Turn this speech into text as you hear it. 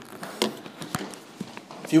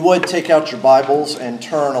If you would, take out your Bibles and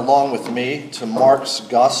turn along with me to Mark's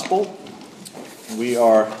Gospel. We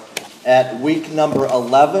are at week number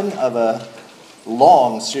 11 of a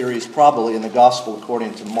long series, probably, in the Gospel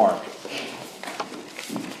according to Mark.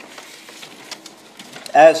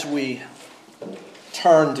 As we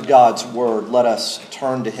turn to God's Word, let us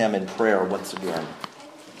turn to Him in prayer once again.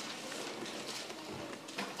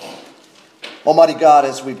 Almighty God,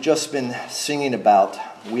 as we've just been singing about,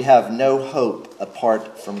 we have no hope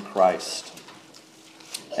apart from Christ.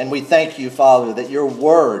 And we thank you, Father, that your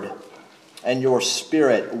Word and your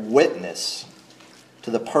Spirit witness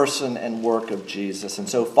to the person and work of Jesus. And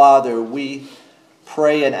so, Father, we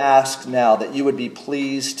pray and ask now that you would be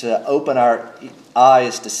pleased to open our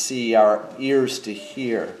eyes to see, our ears to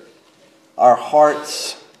hear, our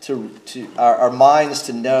hearts our minds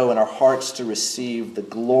to know, and our hearts to receive the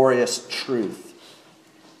glorious truth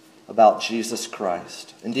about Jesus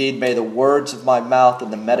Christ. Indeed, may the words of my mouth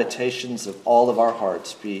and the meditations of all of our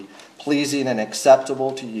hearts be pleasing and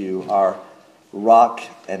acceptable to you, our rock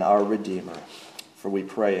and our Redeemer. For we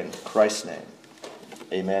pray in Christ's name.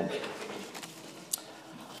 Amen.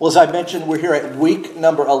 Well, as I mentioned, we're here at week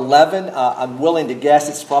number 11. I'm willing to guess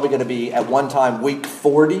it's probably going to be at one time week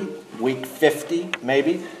 40, week 50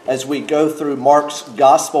 maybe, as we go through Mark's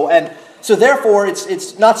Gospel. And so therefore,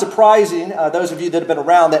 it's not surprising, those of you that have been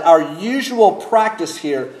around, that our usual practice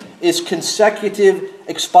here is consecutive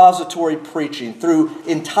expository preaching through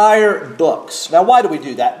entire books. Now, why do we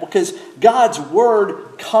do that? Because God's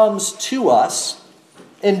Word comes to us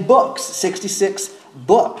in books, 66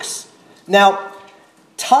 books. Now,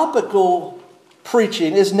 topical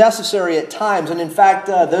preaching is necessary at times. And in fact,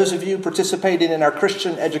 those of you participating in our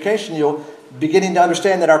Christian education, you'll beginning to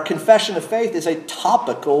understand that our confession of faith is a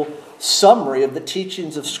topical summary of the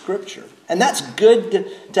teachings of Scripture. And that's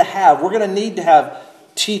good to have. We're going to need to have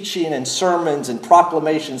teaching and sermons and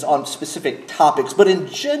proclamations on specific topics. But in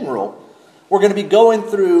general, we're going to be going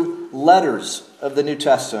through letters of the New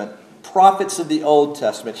Testament, prophets of the Old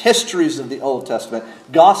Testament, histories of the Old Testament,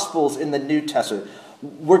 Gospels in the New Testament.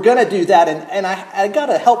 We're going to do that, and I got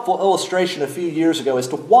a helpful illustration a few years ago as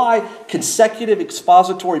to why consecutive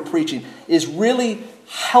expository preaching is really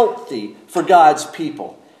healthy for God's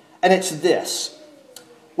people. And it's this.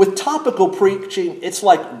 With topical preaching, it's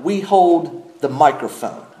like we hold the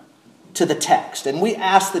microphone to the text, and we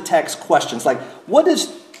ask the text questions like, what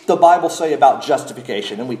does the Bible say about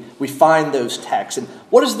justification? And we find those texts. And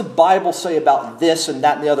what does the Bible say about this and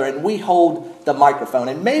that and the other? And we hold the microphone.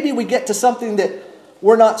 And maybe we get to something that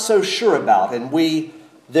we're not so sure about, and we,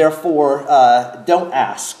 therefore, don't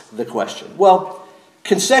ask the question. Well,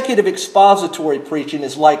 consecutive expository preaching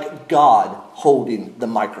is like God holding the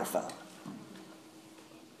microphone.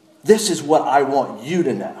 This is what I want you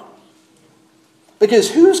to know. Because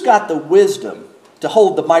who's got the wisdom to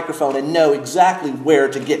hold the microphone and know exactly where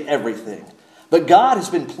to get everything? But God has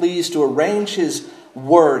been pleased to arrange His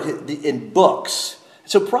Word in books.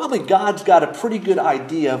 So probably God's got a pretty good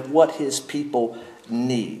idea of what His people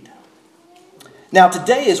need. Now,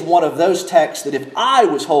 today is one of those texts that if I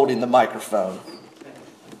was holding the microphone,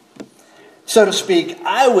 so to speak,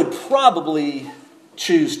 I would probably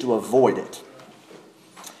choose to avoid it.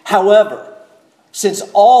 However, since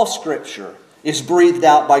all Scripture is breathed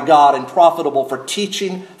out by God and profitable for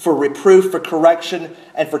teaching, for reproof, for correction,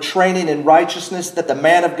 and for training in righteousness, that the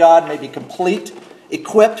man of God may be complete,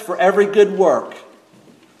 equipped for every good work,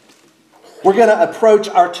 we're going to approach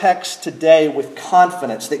our text today with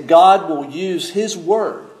confidence that God will use His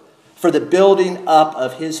Word for the building up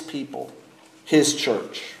of His people, His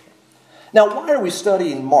church. Now, why are we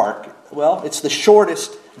studying Mark? Well, it's the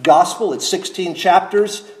shortest gospel. It's 16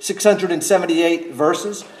 chapters, 678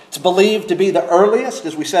 verses. It's believed to be the earliest,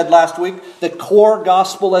 as we said last week, the core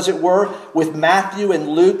gospel, as it were, with Matthew and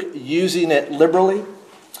Luke using it liberally.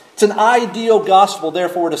 It's an ideal gospel,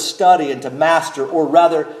 therefore, to study and to master, or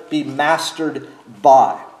rather be mastered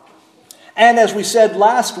by. And as we said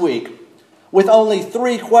last week, with only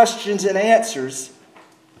 3 questions and answers,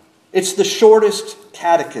 it's the shortest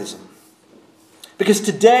catechism. Because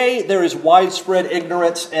today there is widespread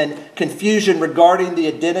ignorance and confusion regarding the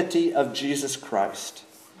identity of Jesus Christ.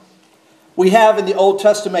 We have in the Old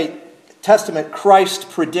Testament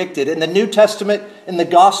Christ predicted. In the New Testament, in the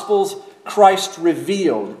Gospels, Christ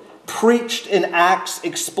revealed, preached in Acts,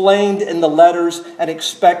 explained in the letters, and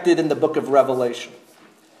expected in the book of Revelation.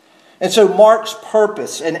 And so Mark's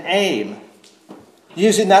purpose and aim,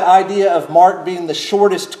 using that idea of Mark being the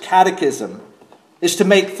shortest catechism, is to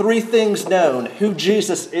make 3 things known: who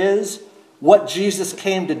Jesus is, what Jesus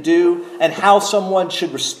came to do, and how someone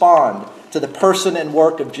should respond to the person and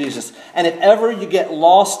work of Jesus. And if ever you get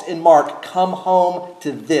lost in Mark, come home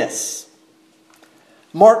to this.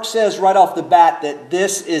 Mark says right off the bat that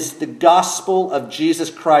this is the gospel of Jesus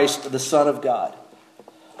Christ, the Son of God.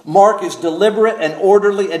 Mark is deliberate and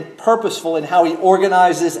orderly and purposeful in how he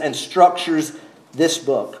organizes and structures this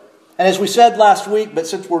book. And as we said last week, but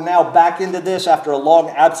since we're now back into this after a long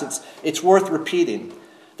absence, it's worth repeating.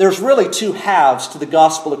 There's really two halves to the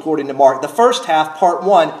gospel according to Mark. The first half, part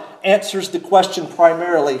 1, answers the question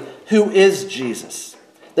primarily, who is Jesus?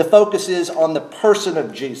 The focus is on the person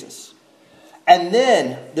of Jesus. And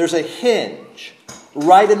then there's a hinge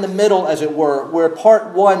right in the middle, as it were, where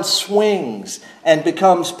part 1 swings and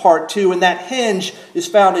becomes part 2. And that hinge is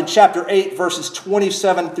found in chapter 8, verses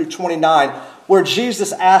 27 through 29, where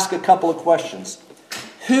Jesus asks a couple of questions.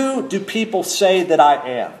 Who do people say that I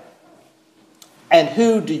am? And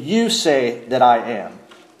who do you say that I am?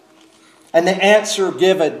 And the answer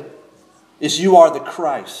given is, you are the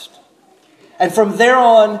Christ. And from there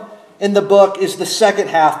on in the book is the second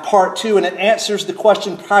half, part 2, and it answers the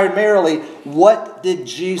question primarily, what did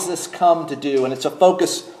Jesus come to do? And it's a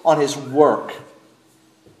focus on his work.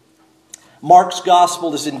 Mark's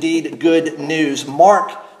gospel is indeed good news.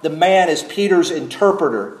 Mark, the man, is Peter's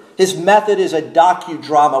interpreter. His method is a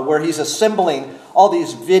docudrama where he's assembling all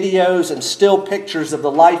these videos and still pictures of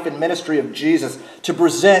the life and ministry of Jesus to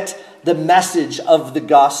present the message of the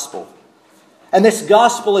gospel. And this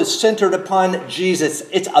gospel is centered upon Jesus.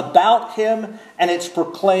 It's about him and it's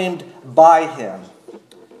proclaimed by him.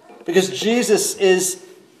 Because Jesus is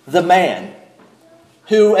the man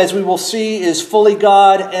who, as we will see, is fully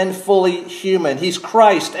God and fully human. He's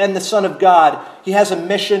Christ and the Son of God. He has a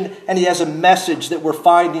mission and he has a message that we're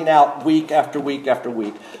finding out week after week after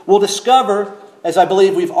week. We'll discover, as I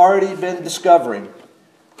believe we've already been discovering,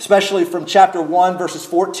 especially from chapter 1, verses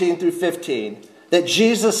 14 through 15, that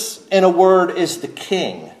Jesus, in a word, is the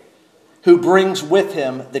King who brings with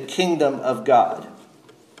him the kingdom of God.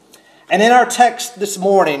 And in our text this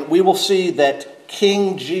morning, we will see that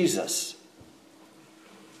King Jesus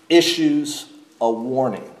issues a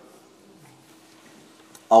warning.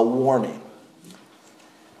 A warning.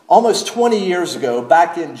 Almost 20 years ago,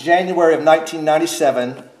 back in January of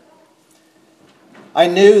 1997, I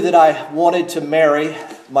knew that I wanted to marry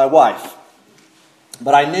my wife.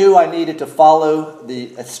 But I knew I needed to follow the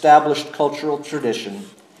established cultural tradition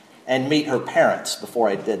and meet her parents before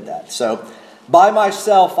I did that. So by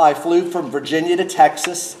myself, I flew from Virginia to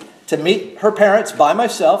Texas to meet her parents by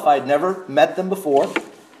myself. I had never met them before,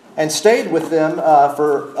 and stayed with them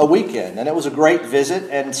for a weekend. And it was a great visit.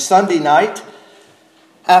 And Sunday night,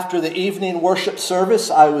 after the evening worship service,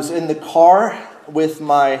 I was in the car with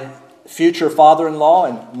my future father-in-law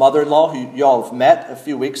and mother-in-law, who y'all have met a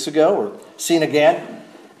few weeks ago or seen again.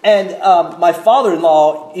 And my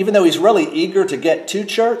father-in-law, even though he's really eager to get to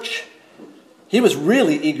church, he was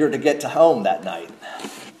really eager to get to home that night.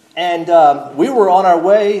 And we were on our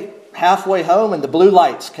way halfway home and the blue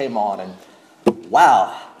lights came on. And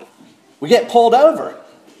wow, we get pulled over.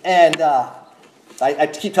 And I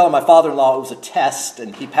keep telling my father-in-law it was a test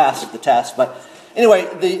and he passed the test. But anyway,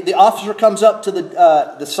 the officer comes up to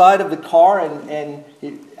the side of the car and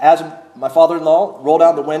he has my father-in-law roll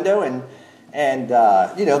down the window and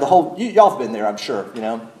you know, the whole, y'all have been there, I'm sure, you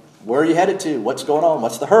know, where are you headed to? What's going on?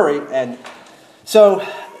 What's the hurry? And so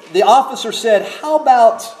the officer said, how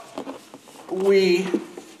about we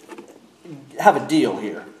have a deal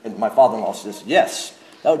here? And my father-in-law says, yes,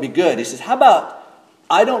 that would be good. He says, how about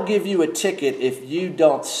I don't give you a ticket if you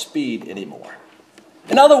don't speed anymore?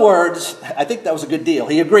 In other words, I think that was a good deal.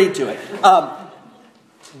 He agreed to it.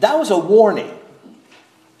 That was a warning.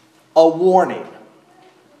 A warning.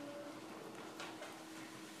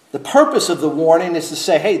 The purpose of the warning is to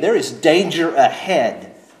say, hey, there is danger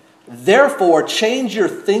ahead. Therefore, change your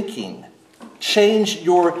thinking. Change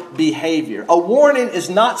your behavior. A warning is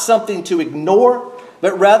not something to ignore,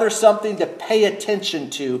 but rather something to pay attention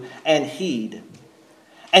to and heed.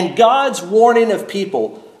 And God's warning of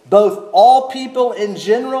people, both all people in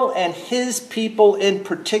general and his people in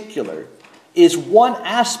particular, is one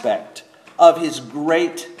aspect of his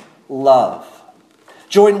great love.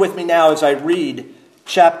 Join with me now as I read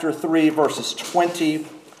chapter 3, verses 20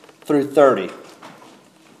 through 30.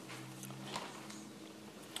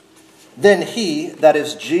 Then he, that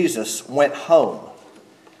is Jesus, went home,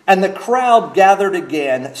 and the crowd gathered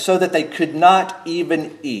again so that they could not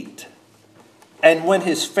even eat. And when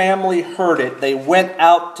his family heard it, they went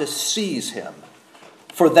out to seize him,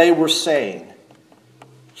 for they were saying,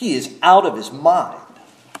 he is out of his mind.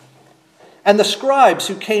 And the scribes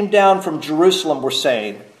who came down from Jerusalem were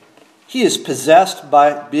saying, he is possessed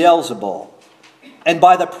by Beelzebul, And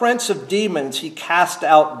by the prince of demons he cast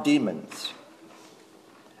out demons.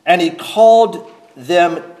 And he called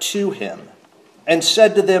them to him and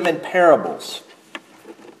said to them in parables,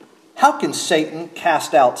 how can Satan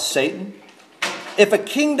cast out Satan? If a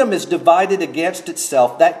kingdom is divided against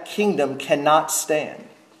itself, that kingdom cannot stand.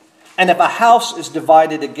 And if a house is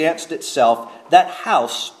divided against itself, that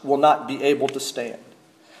house will not be able to stand.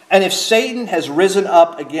 And if Satan has risen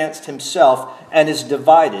up against himself and is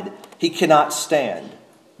divided, he cannot stand,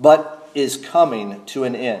 but is coming to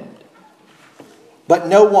an end. But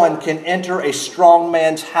no one can enter a strong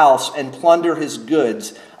man's house and plunder his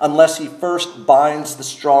goods unless he first binds the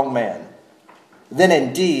strong man. Then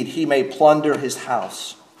indeed he may plunder his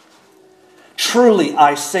house. Truly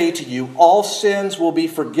I say to you, all sins will be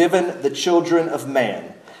forgiven the children of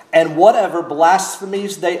man, and whatever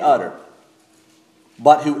blasphemies they utter.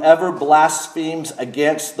 But whoever blasphemes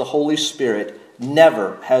against the Holy Spirit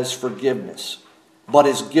never has forgiveness, but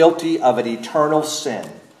is guilty of an eternal sin.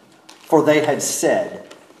 For they had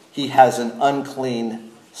said, he has an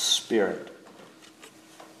unclean spirit.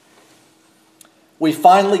 We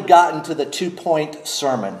finally gotten to the 2-point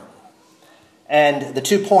sermon. And the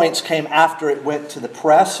 2 points came after it went to the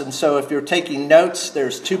press. And so if you're taking notes,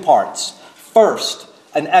 there's 2 parts. First,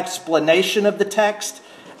 an explanation of the text,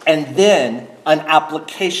 and then an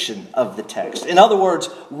application of the text. In other words,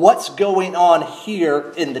 what's going on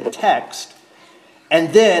here in the text,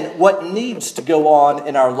 and then what needs to go on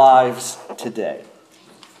in our lives today.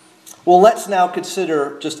 Well, let's now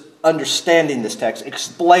consider just understanding this text,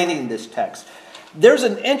 explaining this text. There's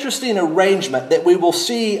an interesting arrangement that we will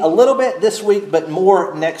see a little bit this week, but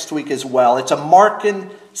more next week as well. It's a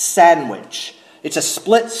Markan sandwich. It's a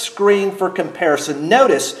split screen for comparison.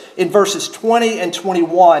 Notice in verses 20 and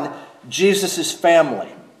 21, Jesus'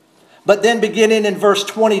 family. But then beginning in verse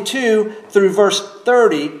 22 through verse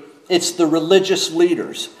 30, it's the religious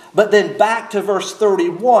leaders. But then back to verse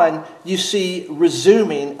 31, you see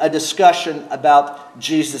resuming a discussion about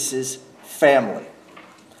Jesus' family.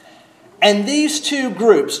 And these 2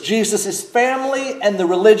 groups, Jesus' family and the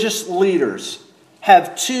religious leaders,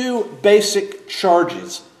 have 2 basic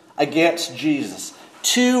charges against Jesus.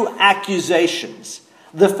 2 accusations.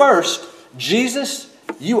 The first, Jesus,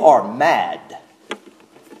 you are mad.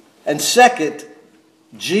 And second,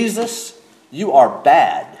 Jesus, you are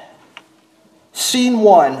bad. Scene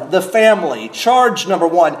 1, the family. Charge number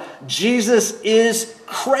 1, Jesus is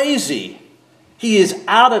crazy. He is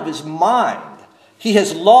out of his mind. He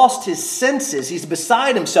has lost his senses. He's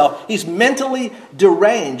beside himself. He's mentally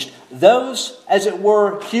deranged. Those, as it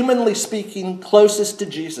were, humanly speaking, closest to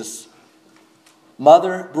Jesus,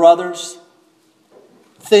 mother, brothers,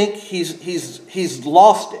 think he's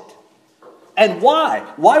lost it. And why?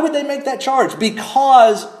 Why would they make that charge?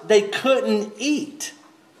 Because they couldn't eat.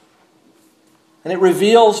 And it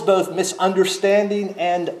reveals both misunderstanding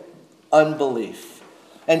and unbelief.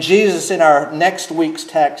 And Jesus, in our next week's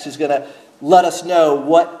text, is going to let us know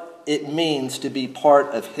what it means to be part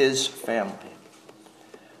of his family.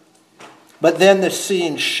 But then the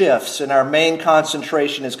scene shifts, and our main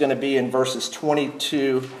concentration is going to be in verses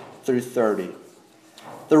 22 through 30.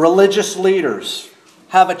 The religious leaders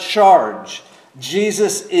have a charge.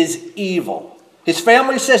 Jesus is evil. His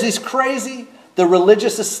family says he's crazy. The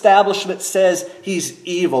religious establishment says he's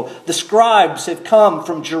evil. The scribes have come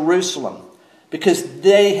from Jerusalem because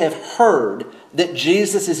they have heard that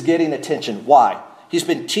Jesus is getting attention. Why? He's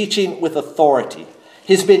been teaching with authority.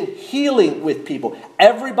 He's been healing with people.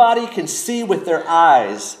 Everybody can see with their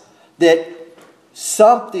eyes that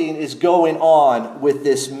something is going on with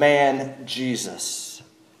this man, Jesus.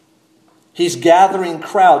 He's gathering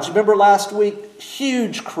crowds. Remember last week?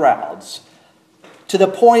 Huge crowds. To the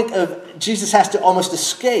point of Jesus has to almost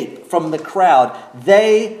escape from the crowd.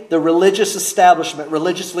 They, the religious establishment,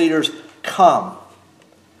 religious leaders, come.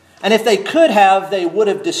 And if they could have, they would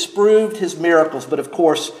have disproved his miracles. But of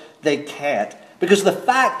course, they can't. Because the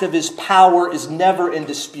fact of his power is never in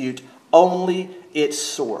dispute, only its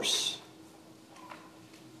source.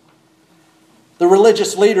 The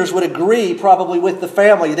religious leaders would agree probably with the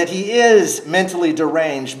family that he is mentally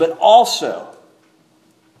deranged, but also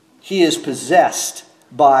he is possessed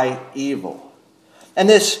by evil. And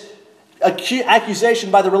this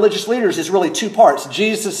accusation by the religious leaders is really 2 parts.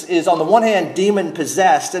 Jesus is on the one hand demon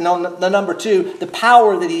possessed, and on the number 2, the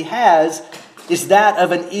power that he has is that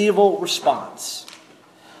of an evil response.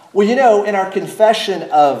 Well, you know, in our confession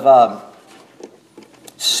of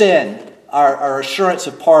sin, our assurance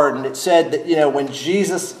of pardon, it said that, you know, when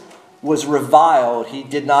Jesus was reviled, he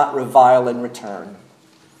did not revile in return.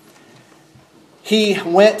 He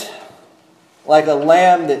went like a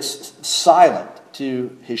lamb that's silent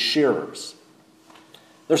to his shearers.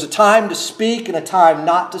 There's a time to speak and a time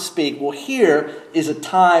not to speak. Well, here is a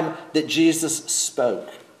time that Jesus spoke.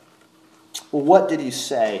 Well, what did he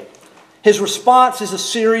say? His response is a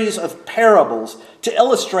series of parables to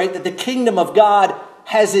illustrate that the kingdom of God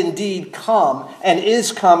has indeed come and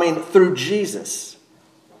is coming through Jesus.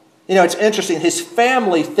 You know, it's interesting. His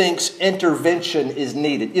family thinks intervention is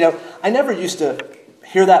needed. You know, I never used to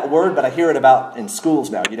hear that word, but I hear it about in schools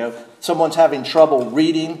now. You know, someone's having trouble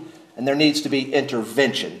reading and there needs to be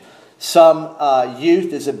intervention. Some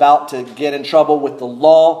youth is about to get in trouble with the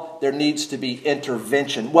law. There needs to be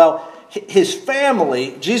intervention. Well, his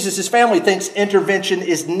family, Jesus' family, thinks intervention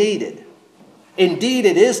is needed. Indeed,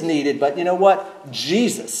 it is needed, but you know what?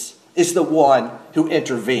 Jesus is the one who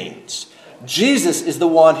intervenes. Jesus is the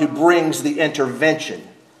one who brings the intervention.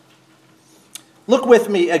 Look with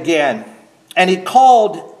me again. And he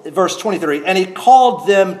called, verse 23, and he called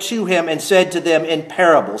them to him and said to them in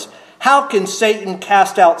parables, how can Satan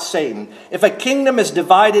cast out Satan? If a kingdom is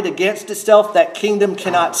divided against itself, that kingdom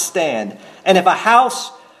cannot stand. And if a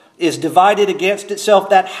house is divided against itself,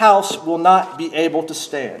 that house will not be able to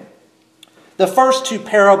stand. The first two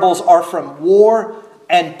parables are from war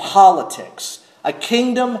and politics, a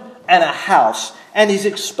kingdom and a house. And he's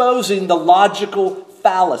exposing the logical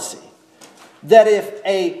fallacy that if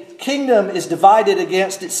a kingdom is divided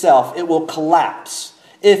against itself, it will collapse.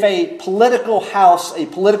 If a political house, a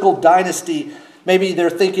political dynasty, maybe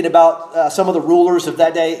they're thinking about some of the rulers of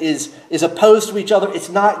that day, is opposed to each other, it's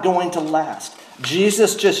not going to last.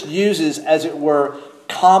 Jesus just uses, as it were,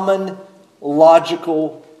 common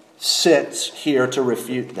logical sense here to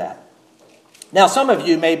refute that. Now, some of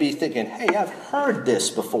you may be thinking, hey, I've heard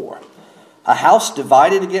this before. A house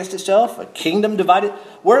divided against itself, a kingdom divided.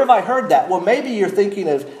 Where have I heard that? Well, maybe you're thinking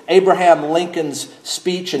of Abraham Lincoln's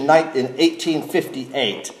speech in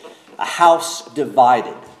 1858, a house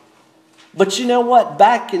divided. But you know what?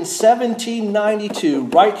 Back in 1792,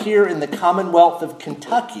 right here in the Commonwealth of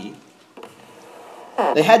Kentucky,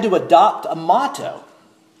 they had to adopt a motto.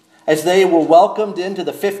 As they were welcomed into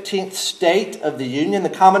the 15th state of the Union, the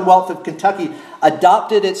Commonwealth of Kentucky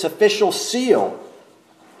adopted its official seal.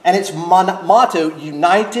 And its motto,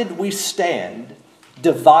 united we stand,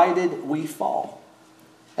 divided we fall.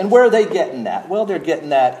 And where are they getting that? Well, they're getting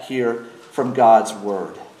that here from God's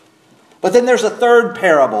word. But then there's a third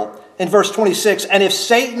parable in verse 26. And if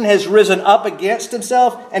Satan has risen up against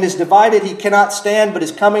himself and is divided, he cannot stand, but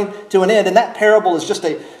is coming to an end. And that parable is just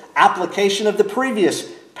an application of the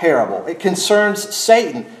previous parable. It concerns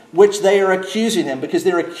Satan, which they are accusing him, because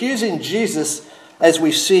they're accusing Jesus, as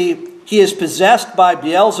we see. He is possessed by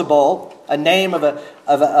Beelzebul, a name of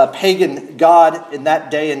a pagan god in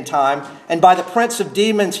that day and time. And by the prince of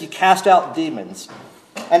demons, he cast out demons.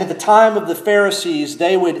 And at the time of the Pharisees,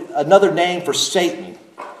 another name for Satan,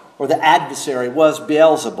 or the adversary, was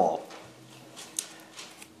Beelzebul.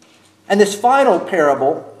 And this final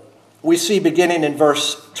parable, we see beginning in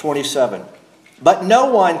verse 27. But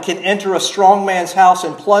no one can enter a strong man's house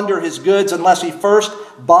and plunder his goods unless he first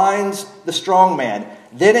binds the strong man.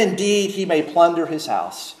 Then indeed he may plunder his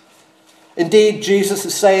house. Indeed, Jesus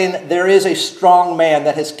is saying there is a strong man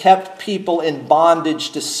that has kept people in bondage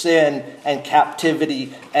to sin and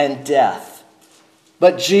captivity and death.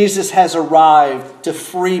 But Jesus has arrived to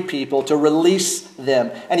free people, to release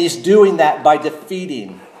them. And he's doing that by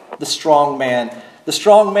defeating the strong man. The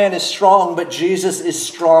strong man is strong, but Jesus is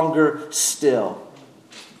stronger still.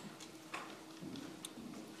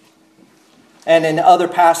 And in other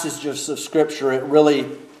passages of Scripture, it really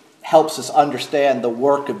helps us understand the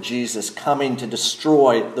work of Jesus coming to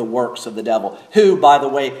destroy the works of the devil, who, by the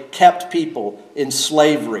way, kept people in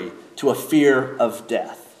slavery to a fear of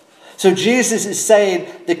death. So Jesus is saying,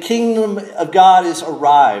 the kingdom of God is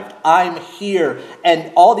arrived. I'm here.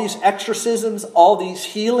 And all these exorcisms, all these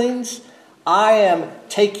healings, I am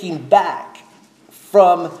taking back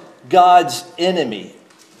from God's enemy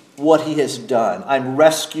what he has done. I'm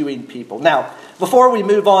rescuing people. Now, before we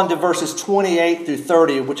move on to verses 28 through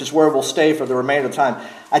 30, which is where we'll stay for the remainder of the time,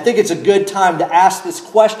 I think it's a good time to ask this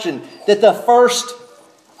question that the first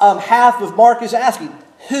half of Mark is asking.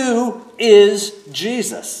 Who is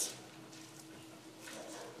Jesus?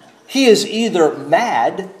 He is either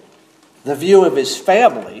mad, the view of his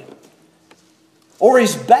family, or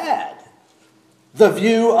he's bad, the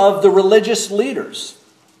view of the religious leaders.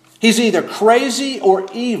 He's either crazy or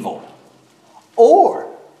evil.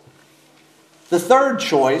 Or the third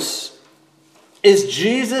choice is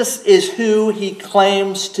Jesus is who he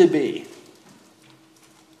claims to be.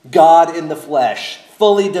 God in the flesh,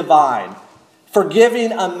 fully divine,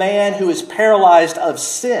 forgiving a man who is paralyzed of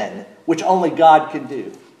sin, which only God can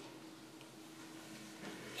do.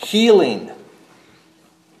 Healing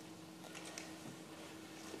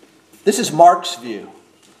This is Mark's view.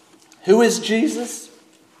 Who is Jesus?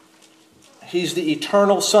 He's the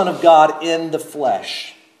eternal Son of God in the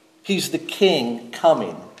flesh. He's the King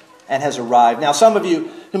coming and has arrived. Now, some of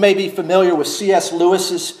you who may be familiar with C.S.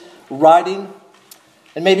 Lewis's writing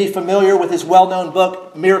and may be familiar with his well-known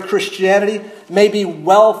book, Mere Christianity, may be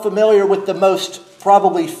well familiar with the most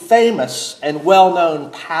probably famous and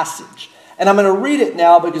well-known passage. And I'm going to read it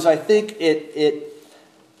now because I think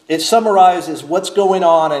it summarizes what's going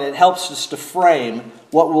on and it helps us to frame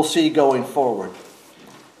what we'll see going forward.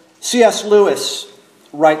 C.S. Lewis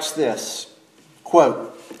writes this,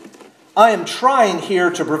 quote, "I am trying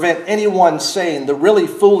here to prevent anyone saying the really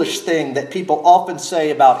foolish thing that people often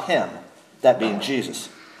say about him," that being Jesus.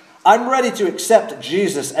 "I'm ready to accept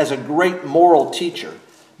Jesus as a great moral teacher,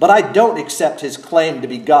 but I don't accept his claim to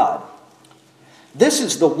be God. This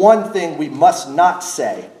is the one thing we must not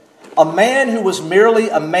say. A man who was merely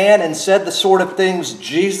a man and said the sort of things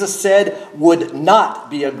Jesus said would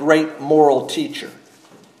not be a great moral teacher.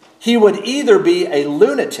 He would either be a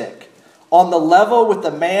lunatic on the level with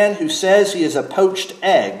the man who says he is a poached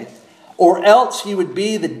egg, or else he would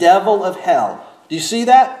be the devil of hell." Do you see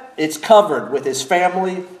that? It's covered with his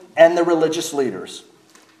family and the religious leaders.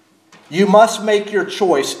 You must make your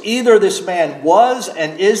choice. Either this man was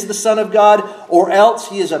and is the Son of God, or else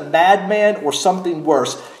he is a madman or something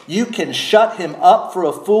worse. You can shut him up for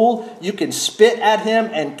a fool, you can spit at him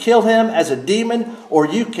and kill him as a demon, or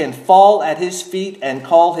you can fall at his feet and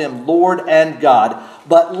call him Lord and God.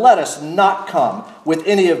 But let us not come with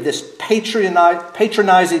any of this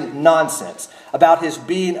patronizing nonsense about his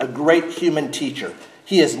being a great human teacher.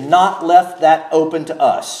 He has not left that open to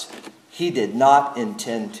us. He did not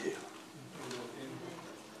intend to.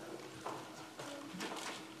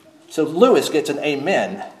 So Lewis gets an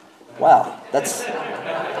amen. Wow, that's...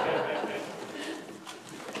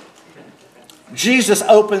 Jesus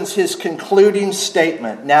opens his concluding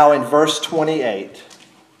statement now in verse 28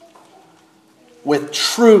 with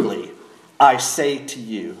 "truly I say to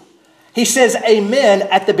you." He says amen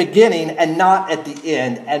at the beginning and not at the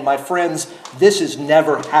end. And my friends, this has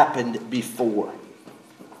never happened before.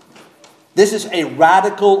 This is a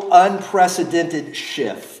radical, unprecedented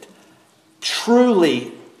shift.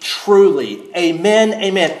 Truly, truly, amen,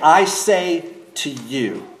 amen, I say to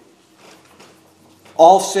you.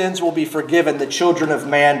 All sins will be forgiven the children of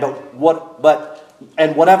man,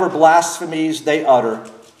 and whatever blasphemies they utter.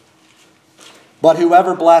 But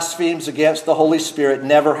whoever blasphemes against the Holy Spirit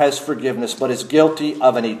never has forgiveness, but is guilty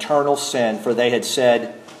of an eternal sin, for they had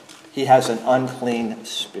said he has an unclean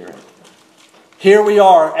spirit. Here we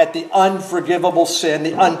are at the unforgivable sin,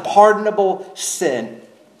 the unpardonable sin.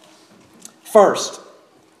 First,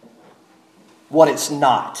 what it's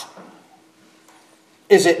not.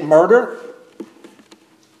 Is it murder?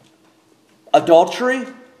 Adultery?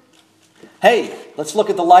 Hey, let's look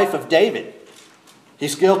at the life of David.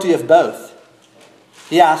 He's guilty of both.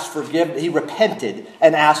 He repented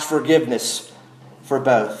and asked forgiveness for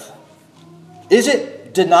both. Is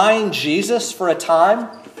it denying Jesus for a time?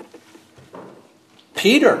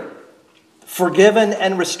 Peter, forgiven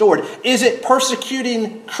and restored. Is it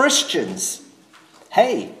persecuting Christians?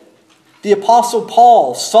 Hey, the Apostle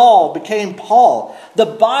Paul, Saul became Paul. The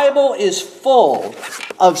Bible is full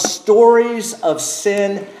of stories of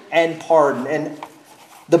sin and pardon. And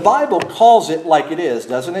the Bible calls it like it is,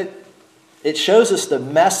 doesn't it? It shows us the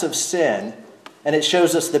mess of sin, and it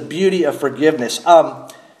shows us the beauty of forgiveness.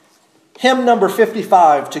 Hymn number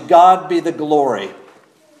 55, "To God Be the Glory."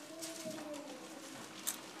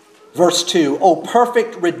 Verse 2, "O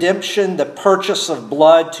perfect redemption, the purchase of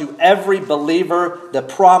blood, to every believer the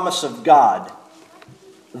promise of God.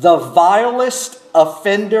 The vilest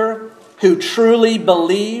offender who truly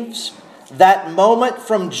believes, that moment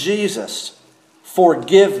from Jesus,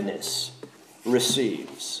 forgiveness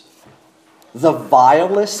receives." The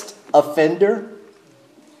vilest offender?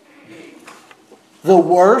 The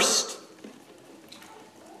worst?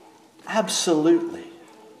 Absolutely.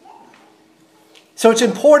 So it's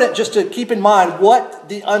important just to keep in mind what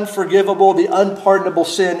the unforgivable, the unpardonable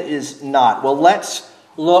sin is not. Well, let's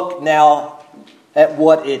look now at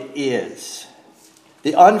what it is.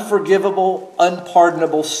 The unforgivable,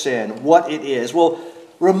 unpardonable sin, what it is. We'll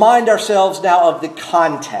remind ourselves now of the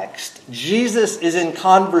context. Jesus is in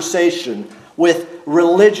conversation with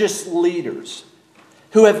religious leaders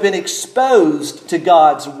who have been exposed to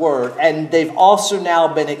God's word, and they've also now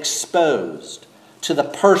been exposed to the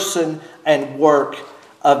person and work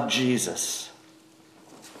of Jesus.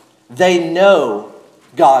 They know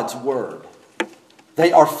God's word.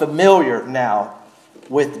 They are familiar now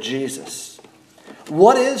with Jesus.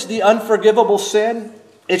 What is the unforgivable sin?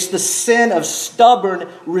 It's the sin of stubborn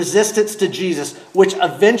resistance to Jesus, which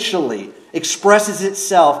eventually expresses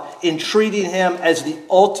itself in treating him as the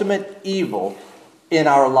ultimate evil in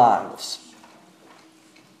our lives.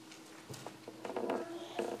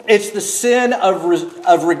 It's the sin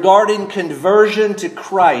of regarding conversion to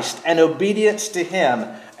Christ and obedience to him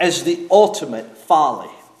as the ultimate folly.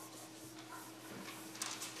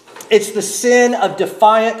 It's the sin of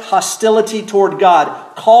defiant hostility toward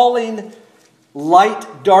God, calling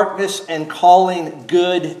light darkness and calling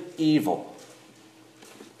good evil.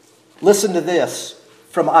 Listen to this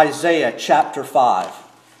from Isaiah chapter 5.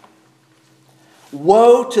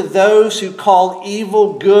 Woe to those who call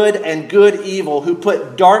evil good and good evil, who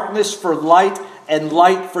put darkness for light and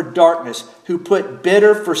light for darkness, who put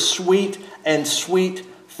bitter for sweet and sweet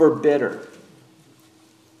for bitter.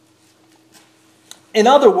 In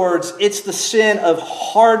other words, it's the sin of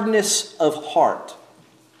hardness of heart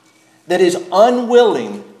that is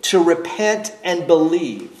unwilling to repent and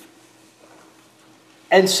believe,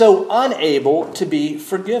 and so unable to be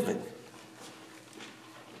forgiven.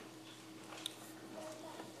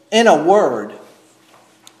 In a word,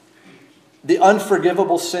 the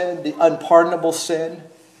unforgivable sin, the unpardonable sin,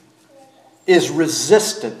 is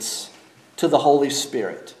resistance to the Holy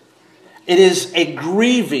Spirit. It is a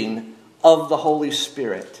grieving of the Holy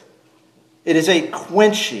Spirit. It is a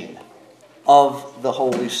quenching of the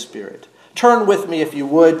Holy Spirit. Turn with me, if you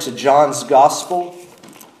would, to John's Gospel.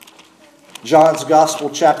 John's Gospel,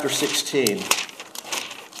 chapter 16.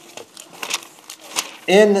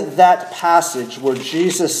 In that passage where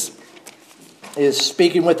Jesus is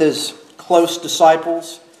speaking with his close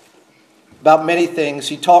disciples about many things,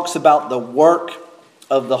 he talks about the work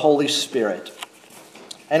of the Holy Spirit.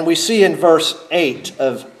 And we see in verse 8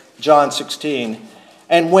 of John 16,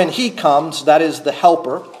 and when he comes, that is the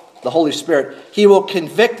Helper, the Holy Spirit, he will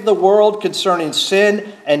convict the world concerning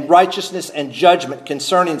sin and righteousness and judgment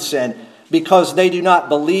concerning sin, because they do not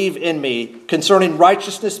believe in me. Concerning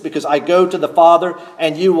righteousness, because I go to the Father,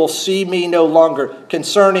 and you will see me no longer.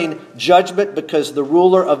 Concerning judgment, because the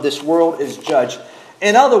ruler of this world is judged.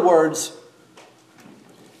 In other words,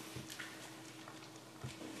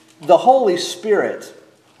 the Holy Spirit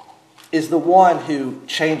is the one who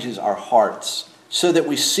changes our hearts so that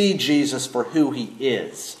we see Jesus for who he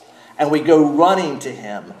is. And we go running to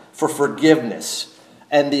him for forgiveness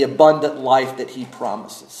and the abundant life that he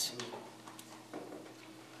promises.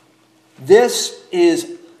 This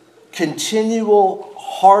is continual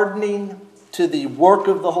hardening to the work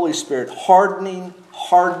of the Holy Spirit. Hardening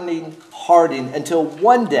until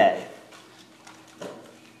one day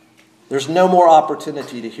there's no more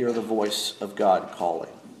opportunity to hear the voice of God calling.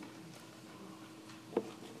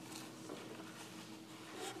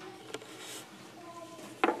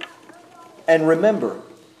 And remember,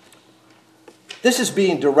 this is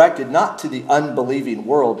being directed not to the unbelieving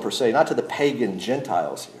world per se, not to the pagan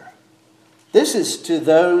Gentiles here. This is to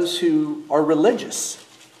those who are religious,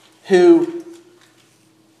 who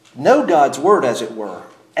know God's word, as it were.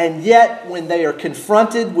 And yet, when they are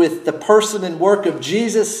confronted with the person and work of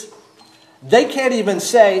Jesus, they can't even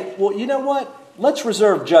say, well, you know what? Let's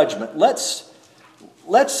reserve judgment. Can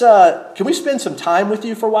we spend some time with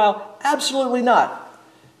you for a while? Absolutely not.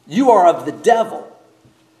 You are of the devil.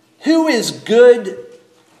 Who is good?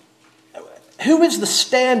 Who is the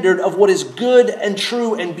standard of what is good and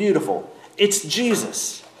true and beautiful? It's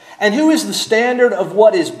Jesus. And who is the standard of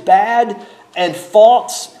what is bad and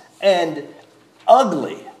false and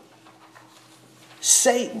ugly?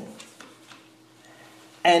 Satan.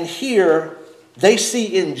 And here they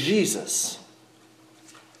see in Jesus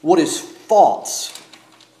what is false,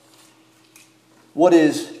 what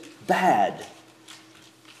is bad,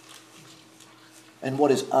 and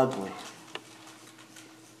what is ugly.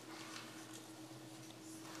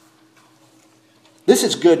 This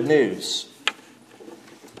is good news.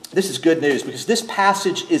 This is good news because this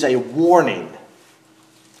passage is a warning.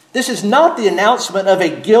 This is not the announcement of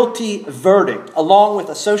a guilty verdict along with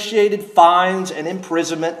associated fines and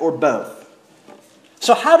imprisonment or both.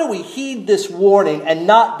 So how do we heed this warning and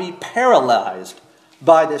not be paralyzed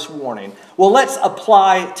by this warning? Well, let's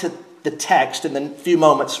apply to the text in the few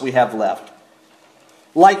moments we have left.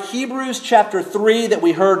 Like Hebrews chapter 3 that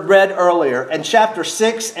we heard read earlier, and chapter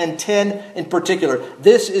 6 and 10 in particular,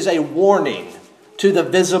 this is a warning to the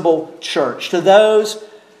visible church, to those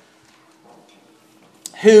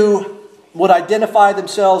who would identify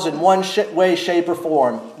themselves in one way, shape, or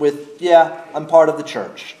form with, yeah, I'm part of the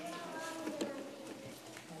church.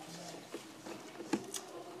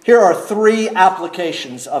 Here are 3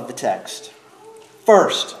 applications of the text.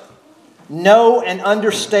 First, know and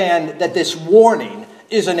understand that this warning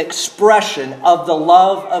is an expression of the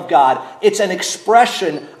love of God. It's an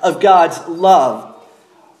expression of God's love.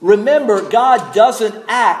 Remember, God doesn't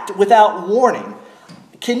act without warning.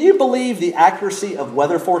 Can you believe the accuracy of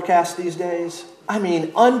weather forecasts these days? I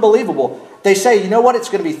mean, unbelievable. They say, you know what, it's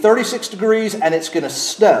going to be 36 degrees and it's going to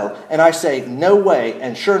snow. And I say, no way.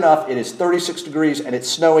 And sure enough, it is 36 degrees and it's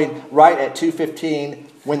snowing right at 2:15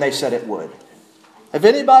 when they said it would. Have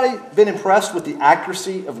anybody been impressed with the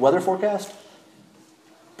accuracy of weather forecast?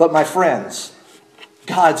 But my friends,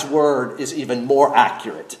 God's word is even more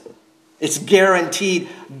accurate. It's guaranteed.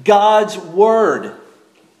 God's word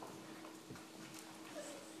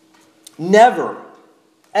never,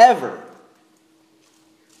 ever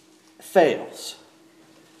fails.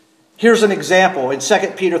 Here's an example in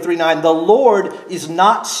 2 Peter 3:9. The Lord is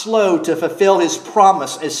not slow to fulfill his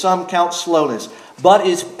promise, as some count slowness, but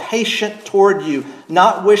is patient toward you,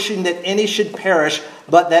 not wishing that any should perish,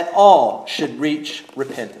 but that all should reach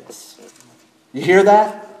repentance. You hear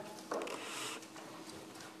that?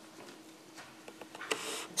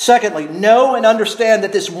 Secondly, know and understand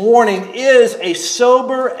that this warning is a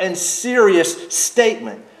sober and serious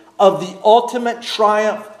statement of the ultimate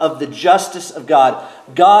triumph of the justice of God.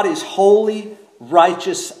 God is holy,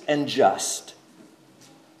 righteous, and just.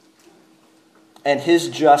 And his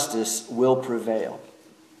justice will prevail.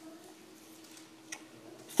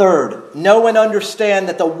 Third, know and understand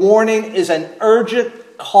that the warning is an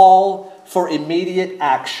urgent call for immediate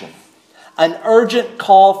action. An urgent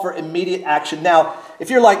call for immediate action. Now, if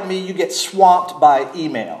you're like me, you get swamped by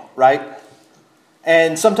email, right?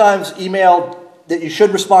 And sometimes email that you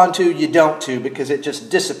should respond to, you don't to, because it just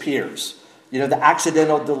disappears. You know, the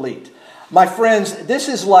accidental delete. My friends, this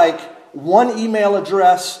is like one email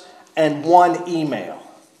address and one email.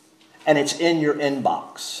 And it's in your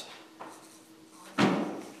inbox.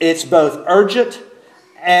 It's both urgent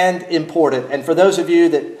and important. And for those of you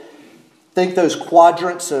that think those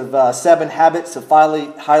quadrants of 7 habits of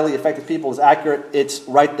highly effective people is accurate, it's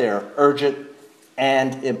right there. Urgent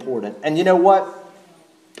and important. And you know what?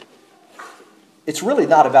 It's really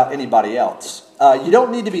not about anybody else. You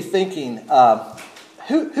don't need to be thinking,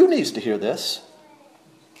 who needs to hear this?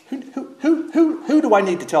 Who do I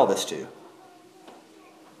need to tell this to?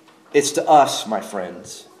 It's to us, my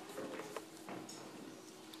friends.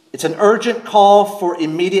 It's an urgent call for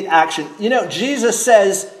immediate action. You know, Jesus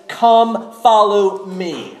says, come follow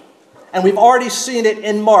me. And we've already seen it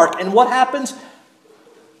in Mark. And what happens?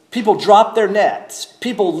 People drop their nets.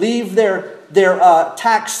 People leave their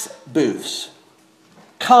tax booths.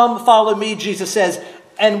 Come follow me, Jesus says.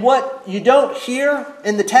 And what you don't hear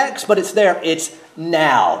in the text, but it's there, it's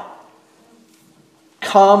now.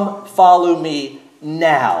 Come follow me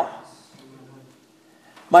now.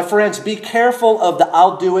 My friends, be careful of the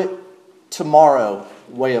I'll do it tomorrow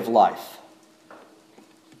way of life.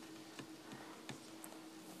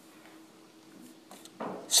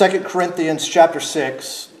 Second Corinthians chapter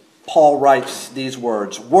 6, Paul writes these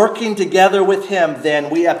words. Working together with him, then,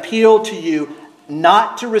 we appeal to you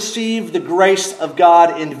not to receive the grace of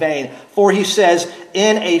God in vain. For he says,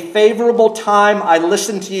 in a favorable time I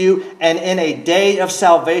listened to you, and in a day of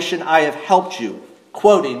salvation I have helped you.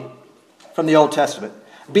 Quoting from the Old Testament.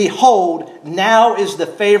 Behold, now is the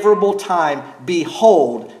favorable time.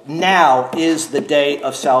 Behold, now is the day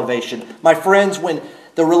of salvation. My friends, when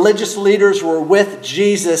the religious leaders were with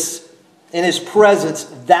Jesus in his presence,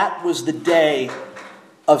 that was the day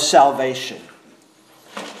of salvation.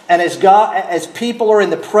 And as people are in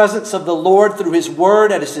the presence of the Lord through his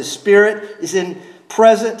word, and as his spirit is in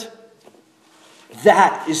present,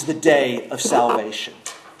 that is the day of salvation.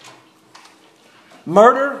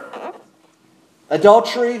 Murder,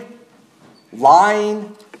 adultery,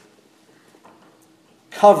 lying,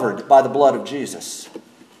 covered by the blood of Jesus.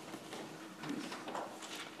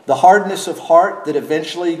 The hardness of heart that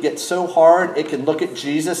eventually gets so hard it can look at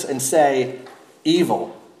Jesus and say,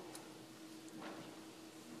 evil.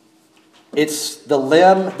 It's the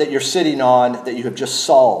limb that you're sitting on that you have just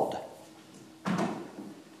sawed.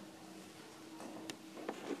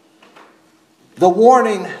 The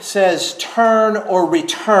warning says turn or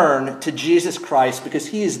return to Jesus Christ because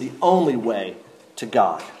he is the only way to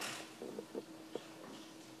God.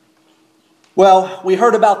 Well, we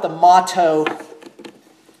heard about the motto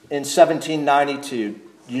in 1792,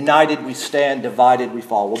 united we stand, divided we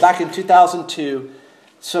fall. Well, back in 2002,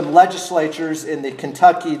 some legislators in the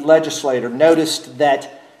Kentucky legislature noticed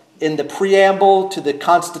that in the preamble to the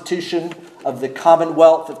Constitution of the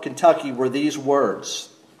Commonwealth of Kentucky were these words.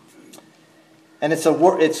 And it's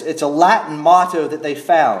a Latin motto that they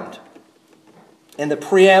found in the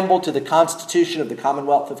preamble to the Constitution of the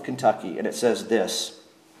Commonwealth of Kentucky. And it says this: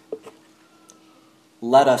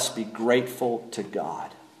 let us be grateful to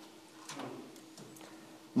God.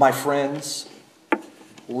 My friends,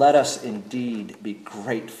 let us indeed be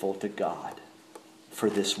grateful to God for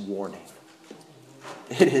this warning.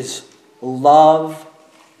 It is love,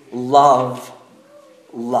 love,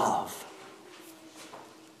 love.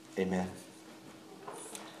 Amen.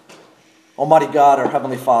 Almighty God, our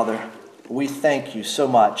Heavenly Father, we thank you so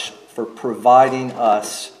much for providing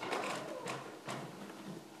us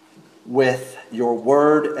with your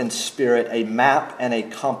word and spirit, a map and a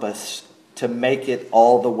compass to make it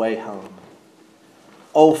all the way home.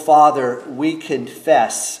 Oh, Father, we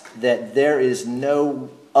confess that there is no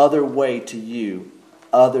other way to you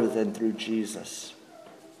other than through Jesus.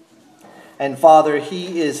 And Father,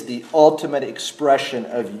 he is the ultimate expression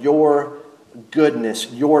of your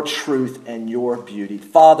goodness, your truth, and your beauty.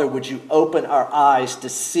 Father, would you open our eyes to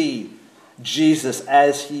see Jesus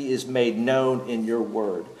as he is made known in your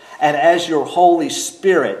word, and as your Holy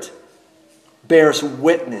Spirit bears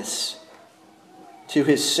witness to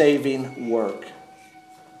his saving work.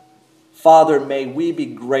 Father, may we be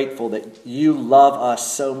grateful that you love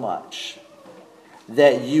us so much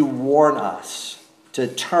that you warn us to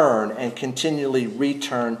turn and continually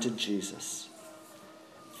return to Jesus.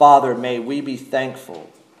 Father, may we be thankful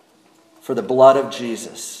for the blood of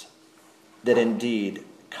Jesus that indeed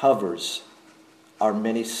covers our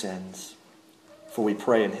many sins. For we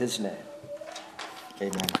pray in his name.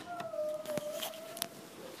 Amen.